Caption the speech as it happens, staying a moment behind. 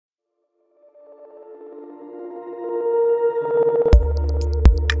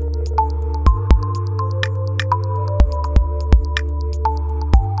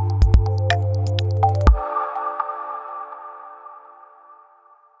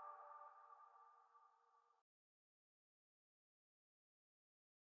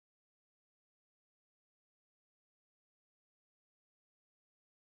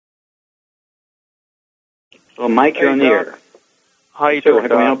Well, Mike, you're on the air. How you Sir, doing, how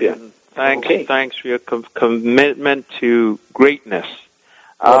can we help you? Thanks for your commitment to greatness.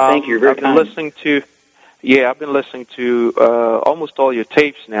 Well, thank you. You're very kind. I've been listening to almost all your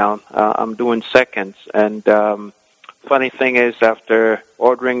tapes now. I'm doing seconds, and funny thing is, after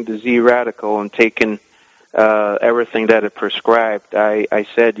ordering the Z Radical and taking everything that it prescribed, I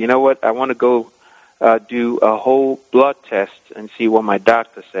said, you know what, I want to go do a whole blood test and see what my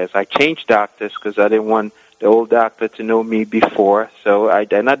doctor says. I changed doctors because I didn't want the old doctor to know me before,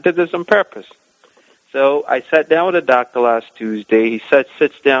 and I did this on purpose. So I sat down with a doctor last Tuesday. He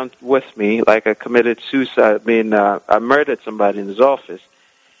sits down with me like I committed suicide. I murdered somebody in his office.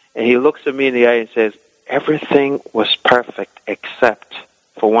 And he looks at me in the eye and says, everything was perfect except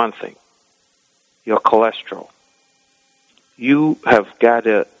for one thing, your cholesterol. You have got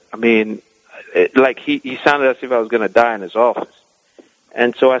to, he sounded as if I was going to die in his office.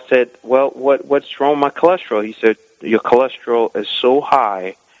 And so I said, well, what's wrong with my cholesterol? He said, your cholesterol is so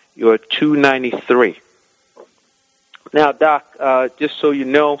high, you're 293. Now, Doc, just so you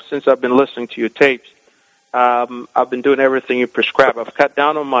know, since I've been listening to your tapes, I've been doing everything you prescribe. I've cut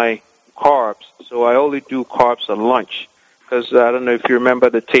down on my carbs, so I only do carbs at lunch. Because I don't know if you remember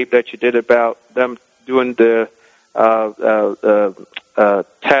the tape that you did about them doing the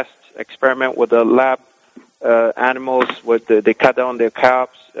test experiment with the lab animals. They cut down their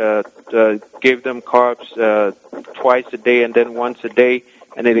carbs, gave them carbs twice a day and then once a day,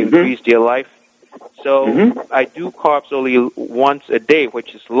 and it increased their life. So I do carbs only once a day,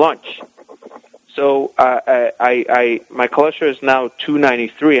 which is lunch. So my cholesterol is now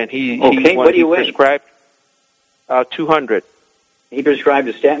 293, and he prescribed 200. He prescribed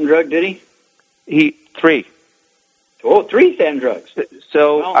a statin drug, did he? 3. Oh, 3 statin drugs.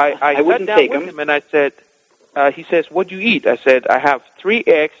 So I sat down with him, and I said, he says, what do you eat? I said, I have 3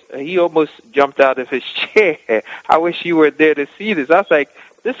 eggs. He almost jumped out of his chair. I wish you were there to see this. I was like,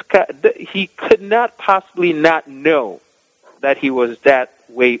 this guy, he could not possibly not know that he was that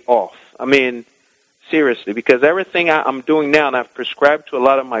way off. I mean, seriously, because everything I'm doing now, and I've prescribed to a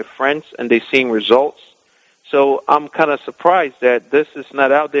lot of my friends, and they're seeing results. So I'm kind of surprised that this is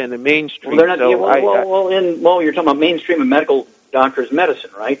not out there in the mainstream. Well, they're not. You're talking about mainstream and medical doctors'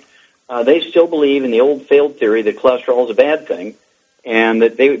 medicine, right? They still believe in the old failed theory that cholesterol is a bad thing, and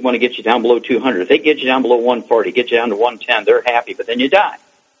that they want to get you down below 200. If they get you down below 140, get you down to 110, they're happy, but then you die.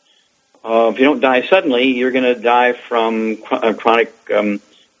 If you don't die suddenly, you're going to die from chronic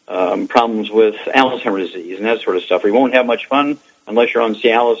problems with Alzheimer's disease and that sort of stuff. You won't have much fun unless you're on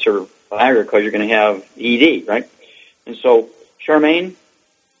Cialis or Viagra because you're going to have ED, right? And so, Charmaine?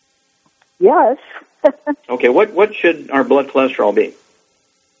 Yes. Okay, what should our blood cholesterol be?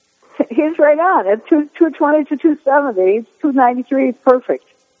 He's right on. At 220 to 270, 293 is perfect.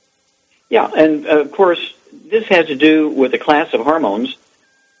 Yeah, and of course, this has to do with a class of hormones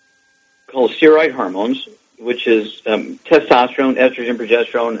called steroid hormones, which is testosterone, estrogen,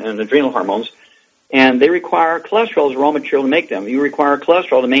 progesterone, and adrenal hormones. And they require cholesterol as raw material to make them. You require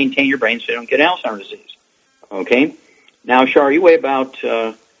cholesterol to maintain your brain so you don't get Alzheimer's disease. Okay? Now, Shar, you weigh about,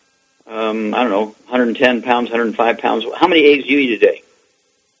 110 pounds, 105 pounds. How many eggs do you eat a day?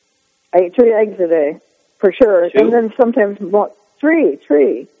 I eat 3 eggs a day, for sure. 2? And then sometimes more. 3.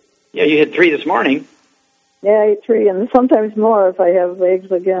 Yeah, you had 3 this morning. Yeah, I eat 3, and sometimes more if I have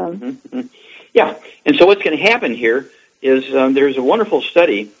eggs again. Mm-hmm. Yeah, and so what's going to happen here is there's a wonderful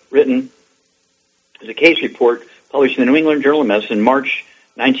study written as a case report published in the New England Journal of Medicine in March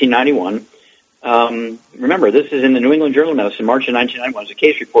 1991. Remember, this is in the New England Journal of Medicine, March of 1991. It's a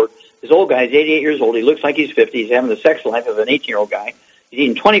case report. This old guy is 88 years old. He looks like he's 50. He's having the sex life of an 18-year-old guy. He's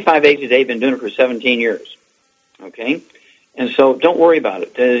eating 25 eggs a day, been doing it for 17 years. Okay? And so don't worry about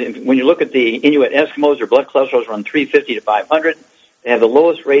it. When you look at the Inuit Eskimos, their blood cholesterol is around 350 to 500. They have the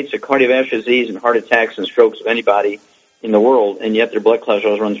lowest rates of cardiovascular disease and heart attacks and strokes of anybody in the world, and yet their blood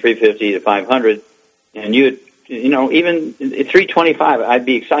cholesterol is around 350 to 500. And even 325, I'd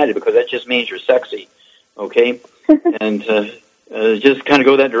be excited because that just means you're sexy. Okay? And just kind of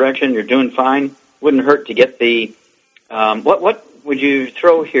go that direction. You're doing fine. Wouldn't hurt to get the what would you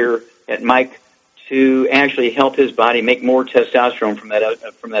throw here at Mike to actually help his body make more testosterone from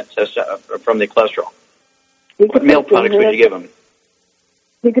the cholesterol? What meal products would you give him?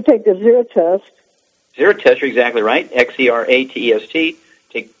 You could take the Zero Test. Zero Test, you're exactly right. XERATEST.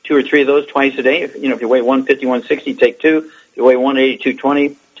 Take 2 or 3 of those twice a day. If you weigh 150, 160, take 2. If you weigh 180,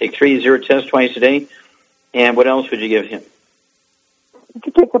 220, take 3 Zero Tests twice a day. And what else would you give him? You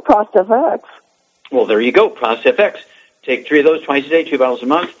could take the Prostaf-X. Well, there you go, Prostaf-X. Take 3 of those twice a day, 2 bottles a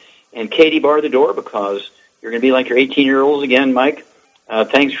month. And Katie bar the door because you're going to be like your 18-year-olds again, Mike.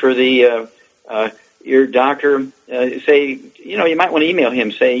 Thanks for the your doctor, say, you might want to email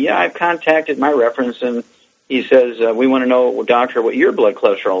him, say, yeah, I've contacted my reference, and he says, we want to know, doctor, what your blood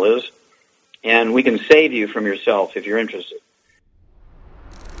cholesterol is, and we can save you from yourself if you're interested.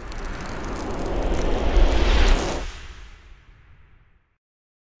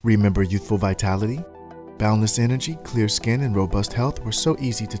 Remember youthful vitality? Boundless energy, clear skin, and robust health were so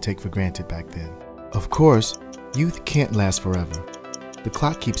easy to take for granted back then. Of course, youth can't last forever. The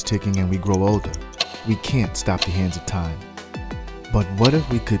clock keeps ticking and we grow older. We can't stop the hands of time. But what if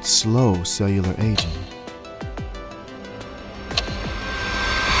we could slow cellular aging?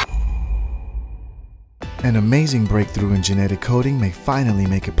 An amazing breakthrough in genetic coding may finally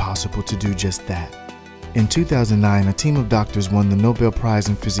make it possible to do just that. In 2009, a team of doctors won the Nobel Prize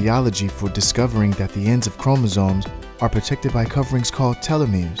in Physiology for discovering that the ends of chromosomes are protected by coverings called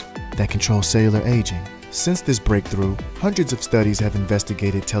telomeres that control cellular aging. Since this breakthrough, hundreds of studies have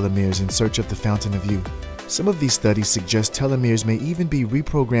investigated telomeres in search of the fountain of youth. Some of these studies suggest telomeres may even be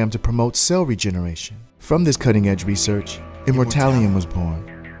reprogrammed to promote cell regeneration. From this cutting-edge research, Immortalium was born,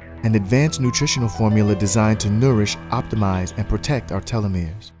 an advanced nutritional formula designed to nourish, optimize, and protect our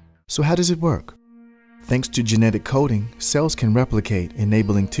telomeres. So how does it work? Thanks to genetic coding, cells can replicate,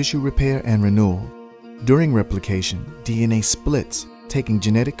 enabling tissue repair and renewal. During replication, DNA splits, taking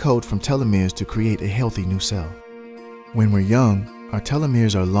genetic code from telomeres to create a healthy new cell. When we're young, our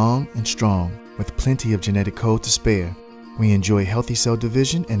telomeres are long and strong, with plenty of genetic code to spare. We enjoy healthy cell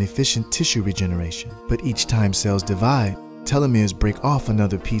division and efficient tissue regeneration. But each time cells divide, telomeres break off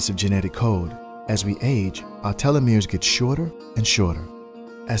another piece of genetic code. As we age, our telomeres get shorter and shorter.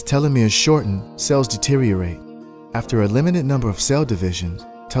 As telomeres shorten, cells deteriorate. After a limited number of cell divisions,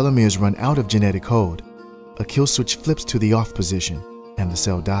 telomeres run out of genetic code. A kill switch flips to the off position, and the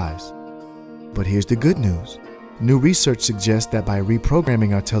cell dies. But here's the good news. New research suggests that by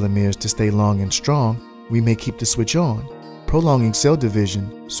reprogramming our telomeres to stay long and strong, we may keep the switch on, prolonging cell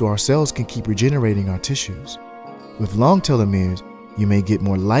division so our cells can keep regenerating our tissues. With long telomeres, you may get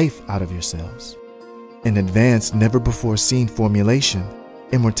more life out of your cells. An advanced, never-before-seen formulation,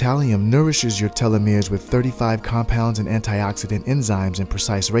 Immortalium nourishes your telomeres with 35 compounds and antioxidant enzymes in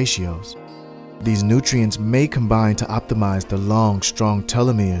precise ratios. These nutrients may combine to optimize the long, strong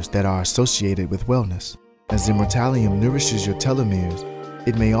telomeres that are associated with wellness. As Immortalium nourishes your telomeres,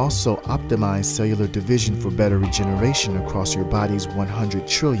 it may also optimize cellular division for better regeneration across your body's 100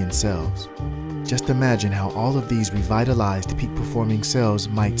 trillion cells. Just imagine how all of these revitalized peak-performing cells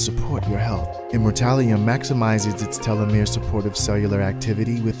might support your health. Immortalium maximizes its telomere supportive cellular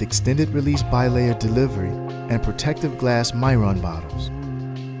activity with extended-release bilayer delivery and protective glass Myron bottles.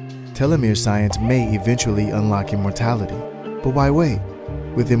 Telomere science may eventually unlock immortality. But why wait?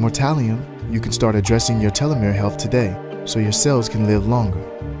 With Immortalium, you can start addressing your telomere health today so your cells can live longer.